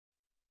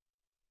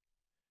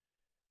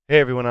Hey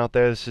everyone out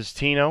there, this is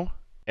Tino,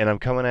 and I'm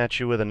coming at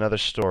you with another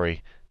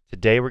story.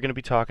 Today we're going to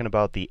be talking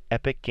about the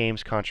Epic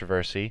Games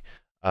controversy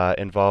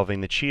involving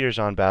the cheaters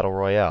on Battle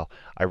Royale.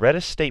 I read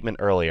a statement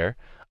earlier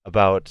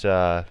about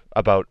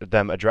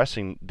them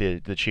addressing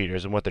the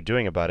cheaters and what they're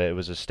doing about it. It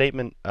was a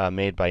statement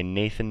made by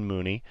Nathan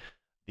Mooney,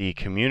 the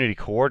community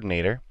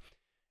coordinator,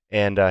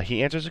 and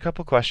he answers a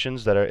couple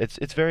questions that are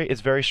it's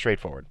very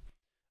straightforward.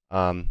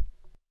 Um,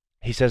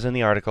 he says in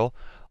the article,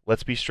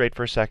 let's be straight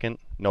for a second.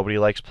 Nobody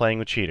likes playing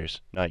with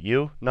cheaters. Not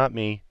you, not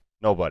me,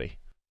 nobody.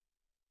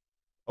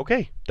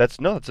 Okay, that's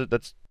a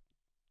good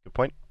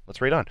point.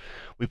 Let's read on.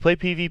 We play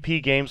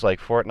PvP games like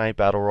Fortnite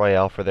Battle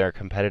Royale for their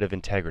competitive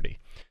integrity.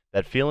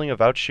 That feeling of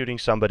outshooting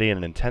somebody in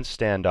an intense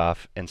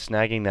standoff and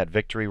snagging that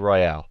victory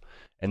royale.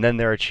 And then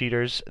there are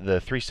cheaters, the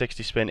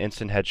 360 spin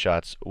instant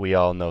headshots we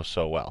all know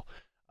so well.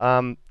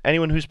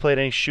 Anyone who's played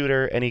any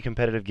shooter, any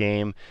competitive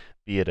game,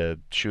 be it a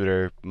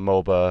shooter,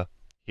 MOBA,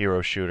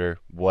 hero shooter,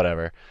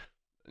 whatever,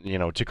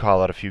 to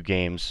call out a few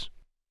games,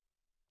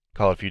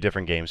 call out a few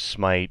different games,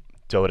 Smite,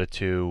 Dota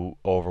 2,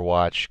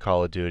 Overwatch,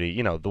 Call of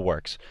Duty, the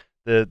works.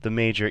 The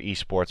major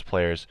esports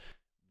players,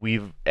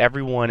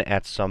 everyone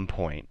at some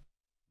point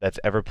that's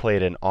ever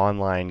played an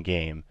online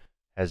game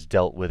has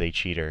dealt with a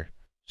cheater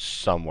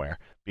somewhere,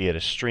 be it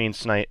a stream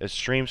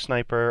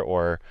sniper,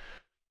 or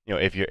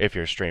if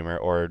you're a streamer,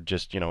 or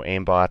just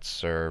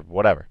aimbots or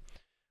whatever.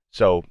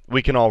 So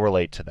we can all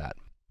relate to that.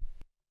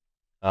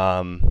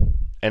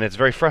 And it's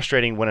very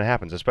frustrating when it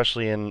happens,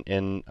 especially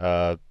in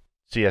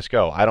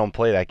CS:GO. I don't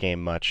play that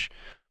game much,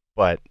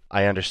 but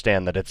I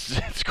understand that it's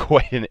it's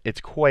quite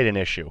an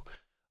issue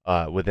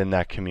within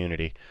that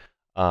community.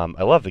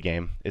 I love the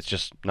game. It's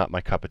just not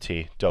my cup of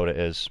tea. Dota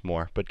is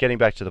more. But getting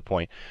back to the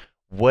point,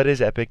 what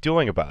is Epic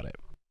doing about it?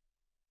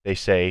 He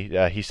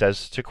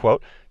says, to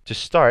quote, to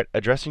start,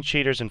 addressing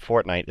cheaters in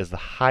Fortnite is the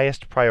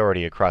highest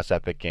priority across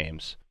Epic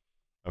Games.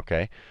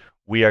 Okay?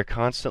 We are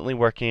constantly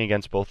working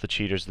against both the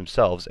cheaters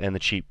themselves and the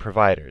cheat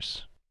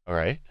providers. All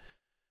right?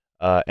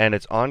 And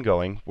it's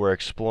ongoing. We're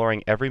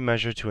exploring every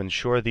measure to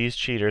ensure these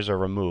cheaters are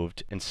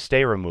removed and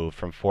stay removed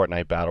from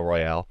Fortnite Battle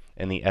Royale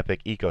and the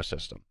Epic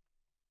ecosystem.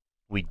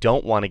 We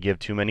don't want to give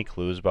too many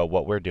clues about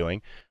what we're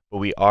doing, but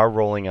we are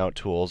rolling out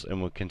tools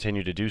and will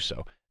continue to do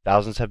so.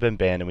 Thousands have been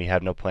banned and we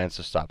have no plans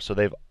to stop. So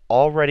that's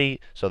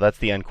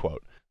the end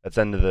quote. That's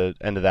end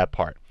of that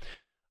part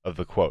of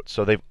the quote.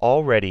 So they've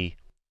already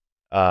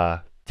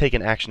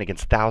taken action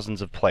against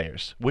thousands of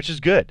players, which is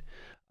good.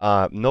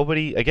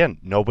 Nobody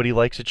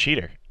likes a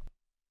cheater.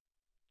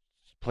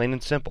 Plain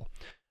and simple.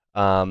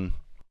 Um,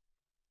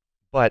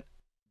 but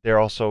they're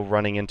also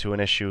running into an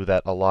issue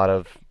that a lot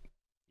of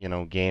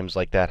games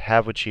like that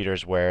have with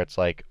cheaters, where it's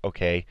like,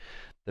 okay,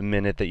 the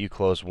minute that you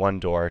close one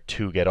door,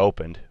 two get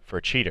opened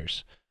for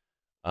cheaters.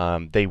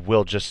 They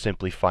will just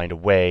simply find a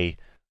way.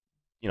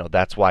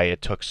 That's why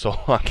it took so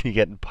long to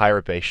get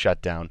Pirate Bay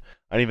shut down.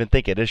 I don't even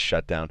think it is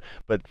shut down,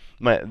 but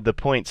the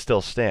point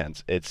still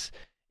stands. It's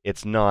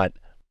not.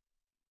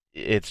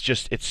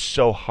 It's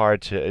so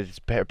hard to. It's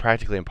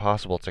practically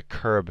impossible to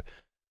curb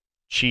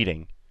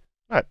cheating.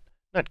 Not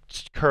not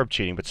curb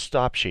cheating, but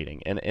stop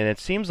cheating. And it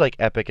seems like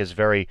Epic is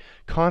very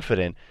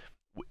confident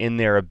in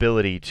their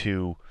ability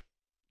to,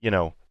 you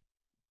know,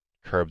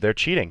 curb their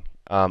cheating.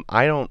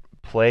 I don't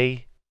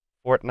play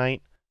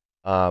Fortnite.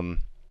 Um,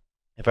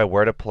 if I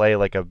were to play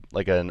like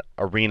an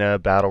arena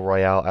battle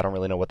royale, I don't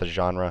really know what the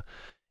genre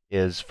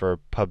is for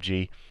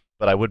PUBG,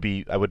 but I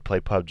would play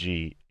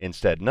PUBG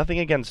instead. Nothing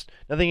against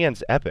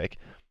Epic.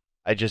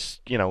 I just,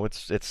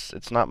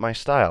 it's not my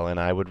style, and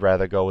I would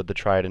rather go with the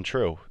tried and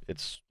true.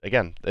 It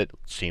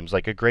seems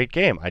like a great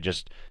game.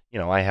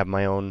 I have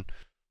my own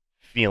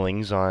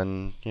feelings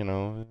on,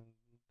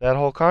 that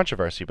whole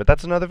controversy, but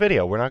that's another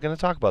video. We're not going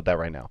to talk about that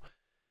right now.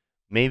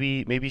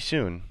 Maybe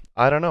soon.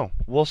 I don't know.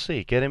 We'll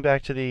see. Getting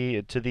back to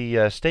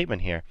the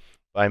statement here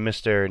by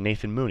Mr.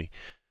 Nathan Mooney.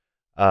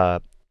 Uh,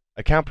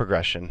 Account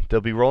progression.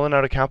 They'll be rolling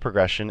out account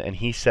progression, and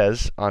he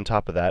says on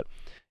top of that,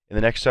 in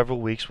the next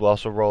several weeks, we'll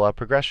also roll out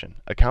progression.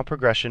 Account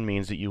progression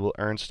means that you will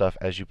earn stuff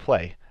as you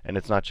play, and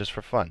it's not just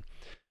for fun.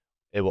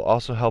 It will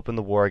also help in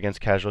the war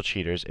against casual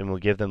cheaters and will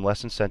give them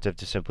less incentive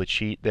to simply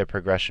cheat their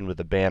progression with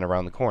a ban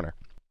around the corner.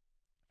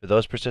 For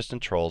those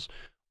persistent trolls,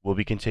 we'll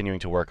be continuing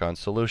to work on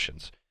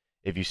solutions.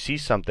 If you see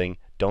something,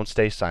 don't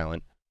stay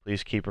silent.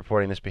 Please keep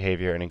reporting this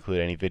behavior and include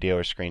any video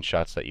or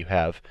screenshots that you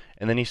have.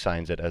 And then he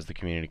signs it as the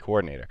community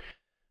coordinator.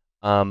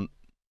 Um,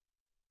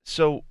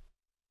 so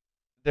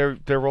they're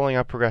rolling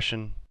out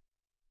progression.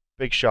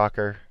 Big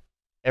shocker.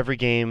 Every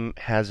game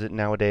has it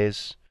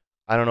nowadays.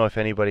 I don't know if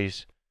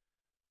anybody's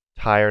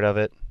tired of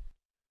it.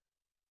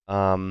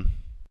 Um,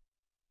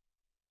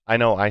 I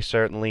know I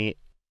certainly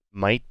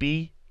might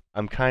be.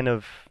 I'm kind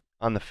of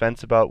on the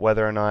fence about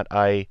whether or not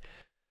I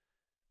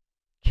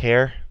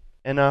care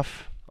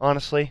enough,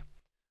 honestly.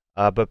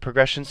 But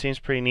progression seems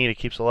pretty neat. It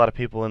keeps a lot of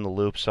people in the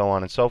loop, so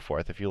on and so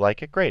forth. If you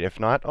like it, great. If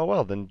not, oh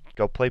well, then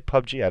go play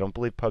PUBG. I don't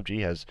believe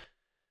PUBG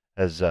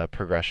has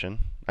progression.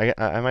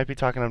 I might be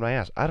talking on my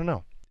ass. I don't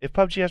know. If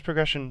PUBG has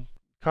progression,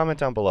 comment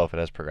down below if it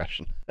has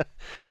progression.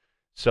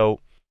 So,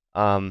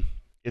 um,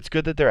 it's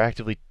good that they're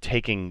actively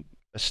taking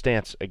a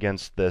stance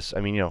against this.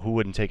 I mean, who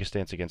wouldn't take a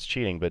stance against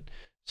cheating? But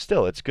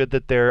still, it's good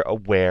that they're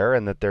aware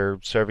and that they're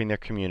serving their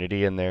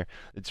community, and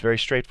it's very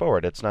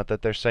straightforward. It's not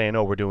that they're saying,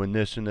 "Oh, we're doing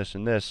this and this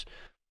and this."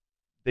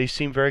 They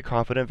seem very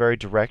confident, very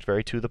direct,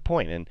 very to the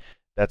point, and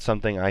that's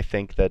something I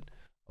think that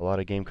a lot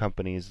of game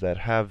companies that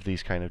have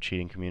these kind of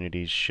cheating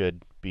communities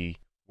should be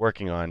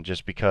working on,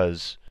 just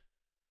because,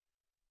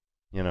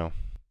 you know,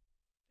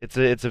 it's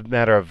a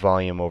matter of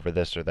volume over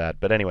this or that.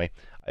 But anyway,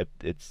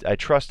 I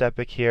trust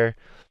Epic here.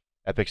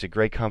 Epic's a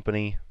great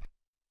company.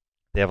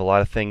 They have a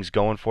lot of things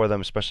going for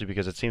them, especially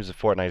because it seems that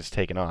Fortnite has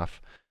taken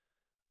off.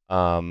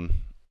 Um,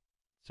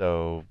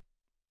 so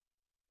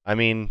I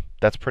mean,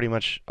 that's pretty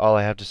much all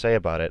I have to say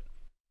about it.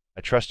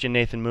 I trust you,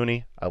 Nathan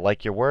Mooney. I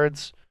like your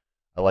words.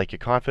 I like your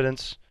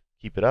confidence.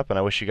 Keep it up, and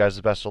I wish you guys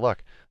the best of luck.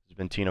 This has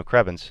been Tino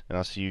Krebins, and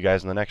I'll see you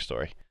guys in the next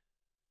story.